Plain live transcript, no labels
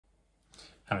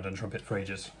Haven't done trumpet for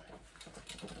ages.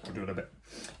 We'll do a little bit.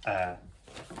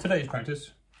 Today's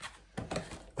practice,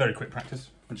 very quick practice.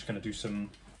 I'm just going to do some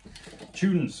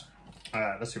tunes.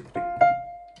 Let's see what we do.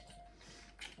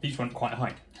 These went quite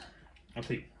high. I'll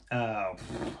see. What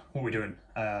are we doing?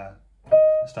 Let's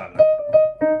start now.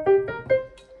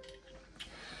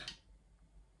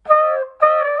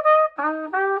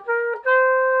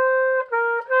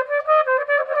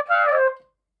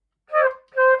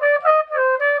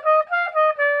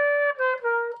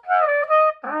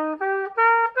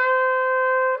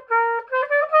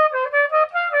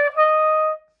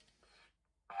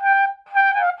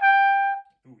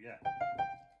 Ooh, yeah.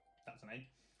 That's an A.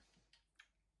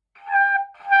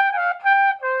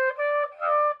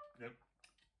 Yep.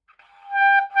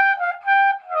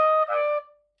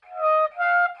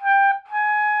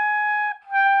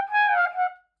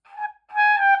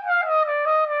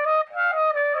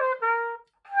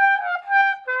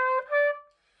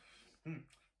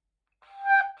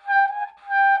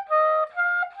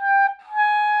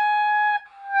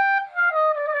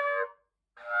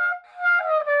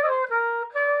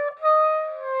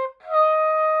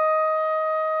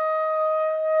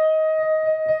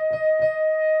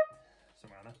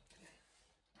 Somewhere around there.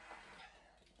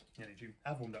 Nearly due.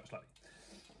 I've warmed up slightly.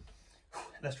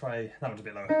 Let's try that one's a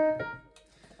bit lower.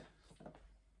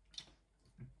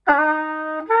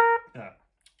 Yeah.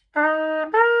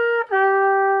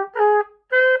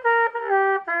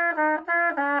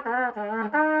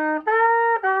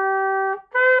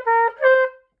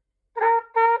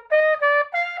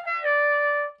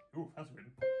 Ooh, that's a good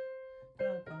one.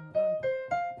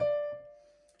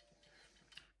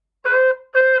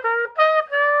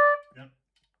 Yep.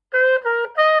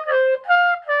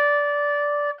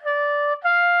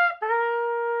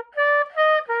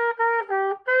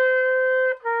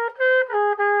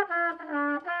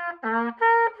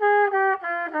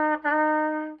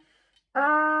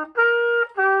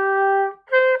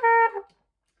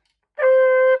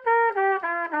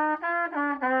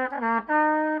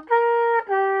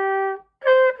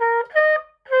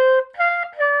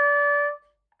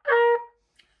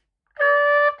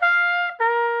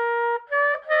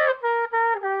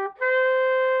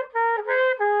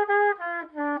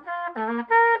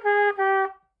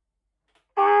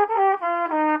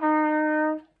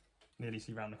 Nearly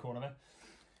see round the corner there.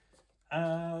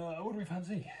 What do we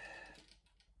fancy?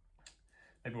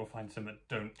 Maybe we'll find some that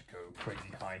don't go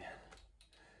crazy high.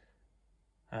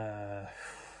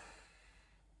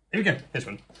 Here we go, this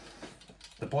one.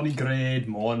 The Bonnie Grade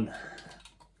Mon.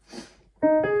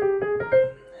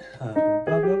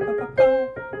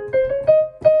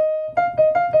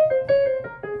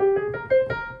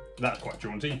 That's quite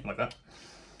jaunty, like that.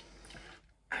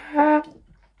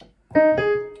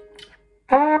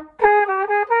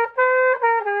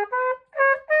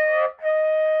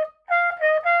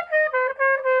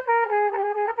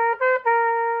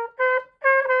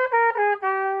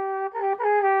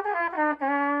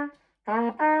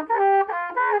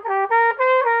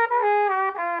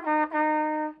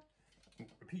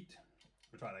 Repeat.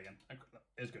 We'll try that again.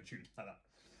 It's a good tune, like that.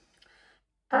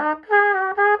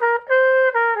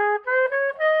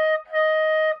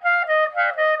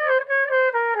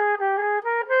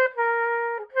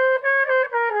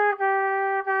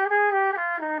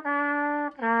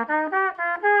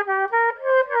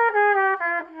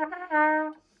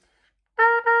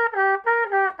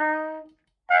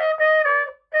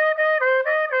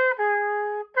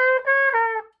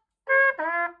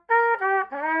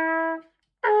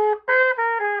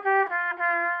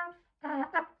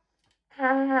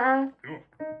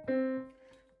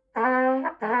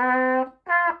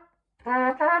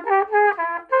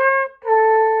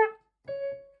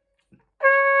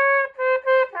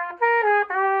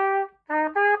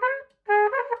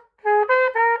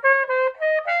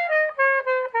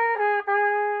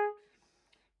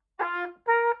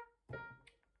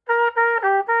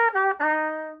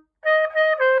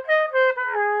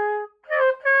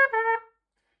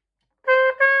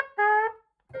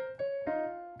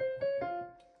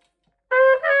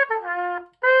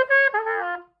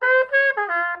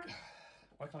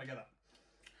 Why can't I get that?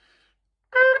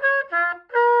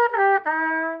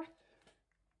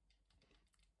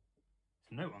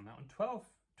 Note on that one. 12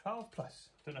 plus.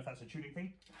 Don't know if that's a tuning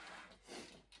thing.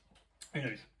 Who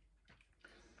knows?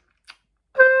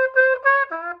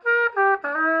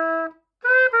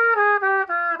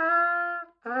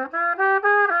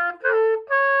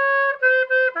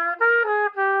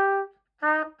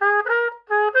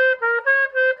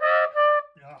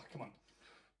 Ah, come on.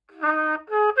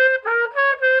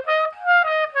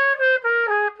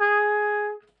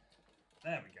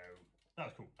 There we go. That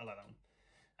was cool. I like that one.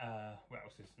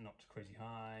 else is not crazy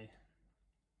high?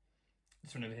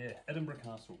 This one over here, Edinburgh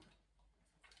Castle.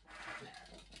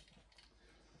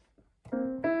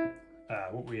 What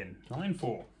are we in?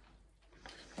 9/4.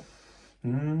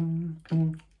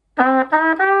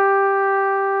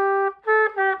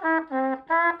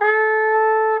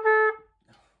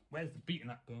 Where's the beat in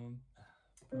that? Boom.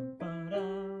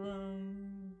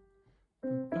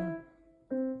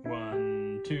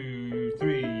 1, 2,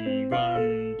 3.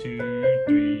 1, 2,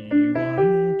 3.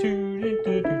 1, 2,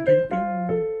 3.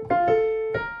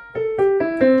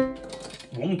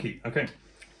 Wonky. Okay.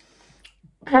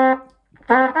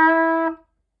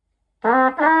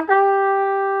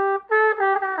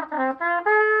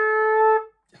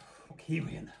 What key are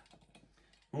we in?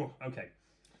 Oh, okay.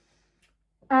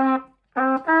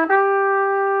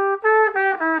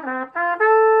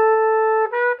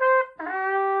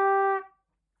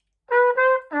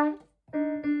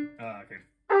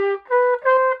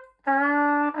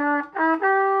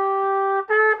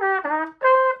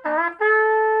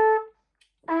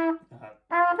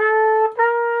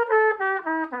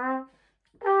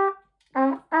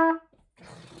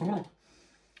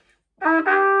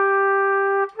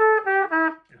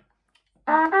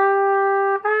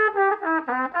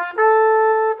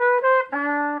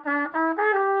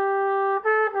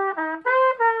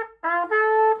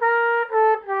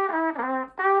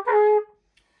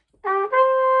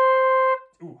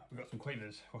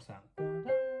 Quavers. What's that?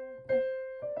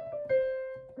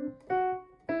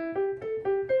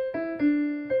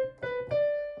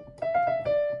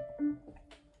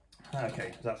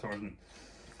 Okay, that's all.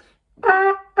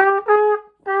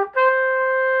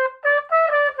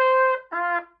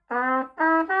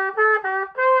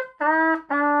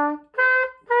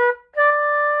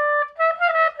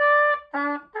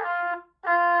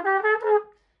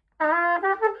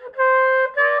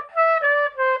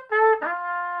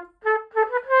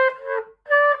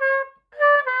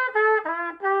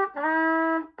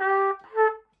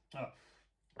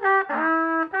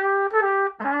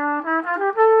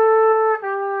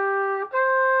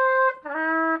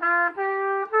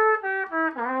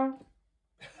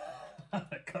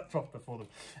 Cuts off before them.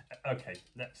 Okay,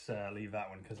 let's leave that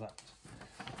one because that's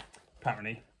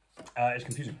apparently it's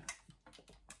confusing.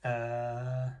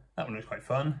 That one was quite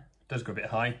fun. Does go a bit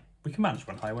high. We can manage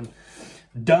one high one.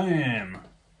 Damn.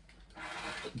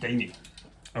 Damny.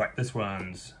 All right, this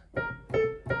one's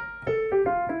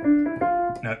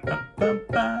no.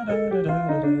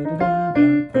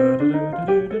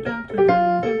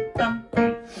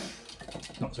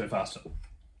 Not so fast.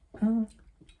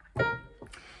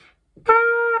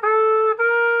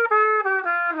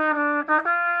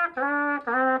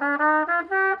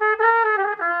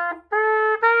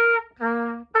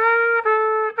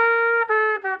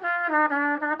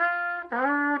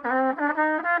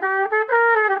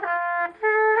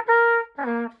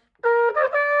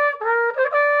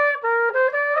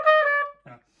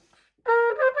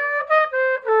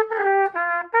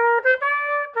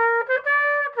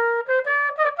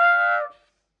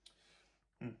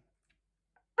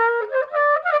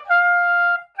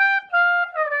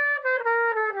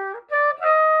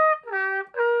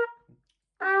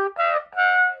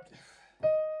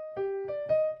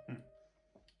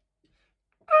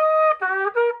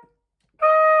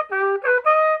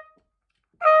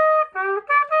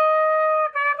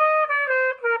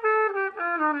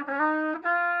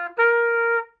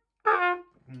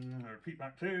 Repeat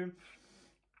back to.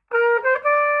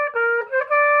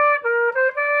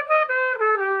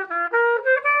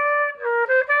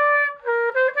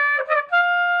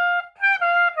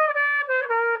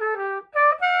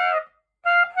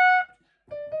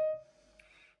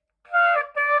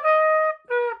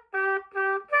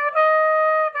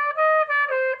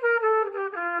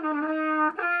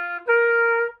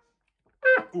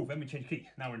 Oh, then we change key.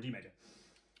 Now we're in D major.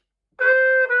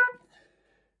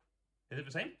 Is it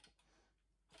the same?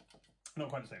 Not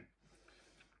quite the same.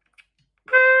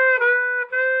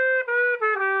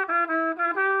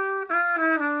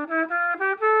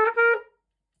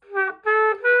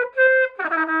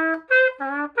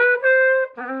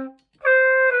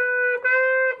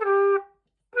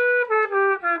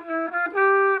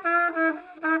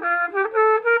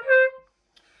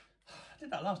 I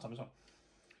did that last time as well.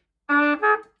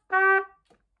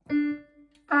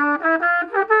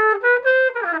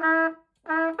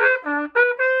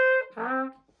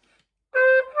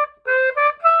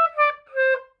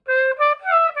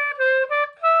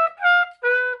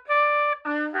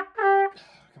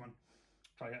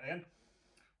 Try that again.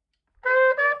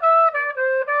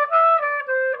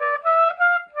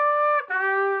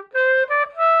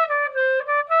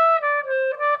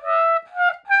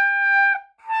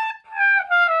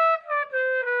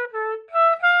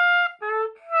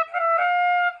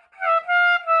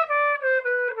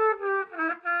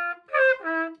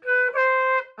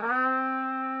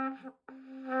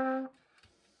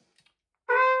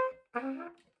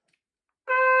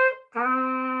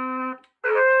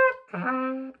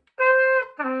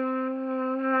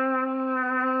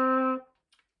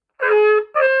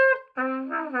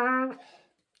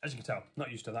 So,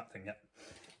 not used to that thing yet.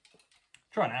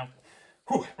 Try it out.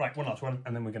 Whew, right, one last one,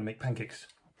 and then we're going to make pancakes.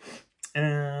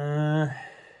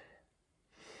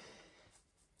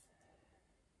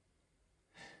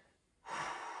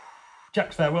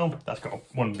 Jack's Farewell, that's got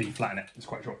one B flat in it, it's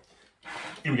quite short.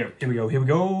 Here we go, here we go, here we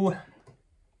go.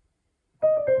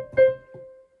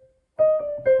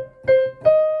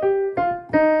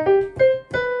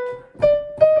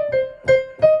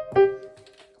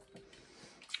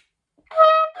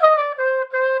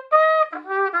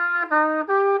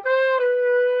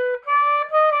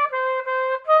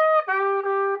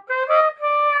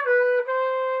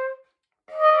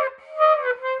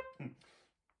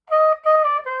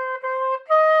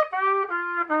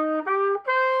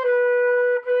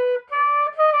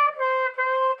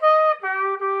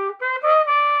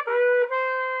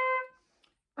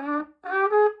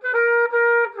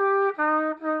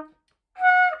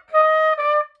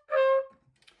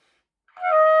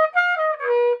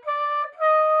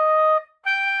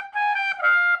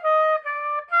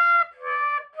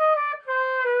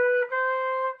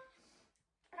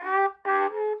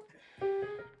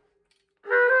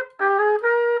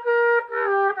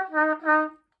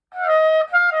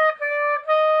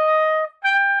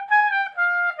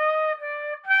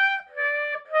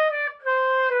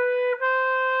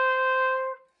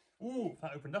 Ooh,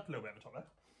 that opened up a little bit at the top there.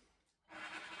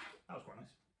 That was quite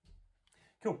nice.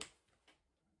 Cool.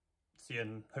 See you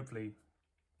in hopefully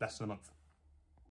less than a month.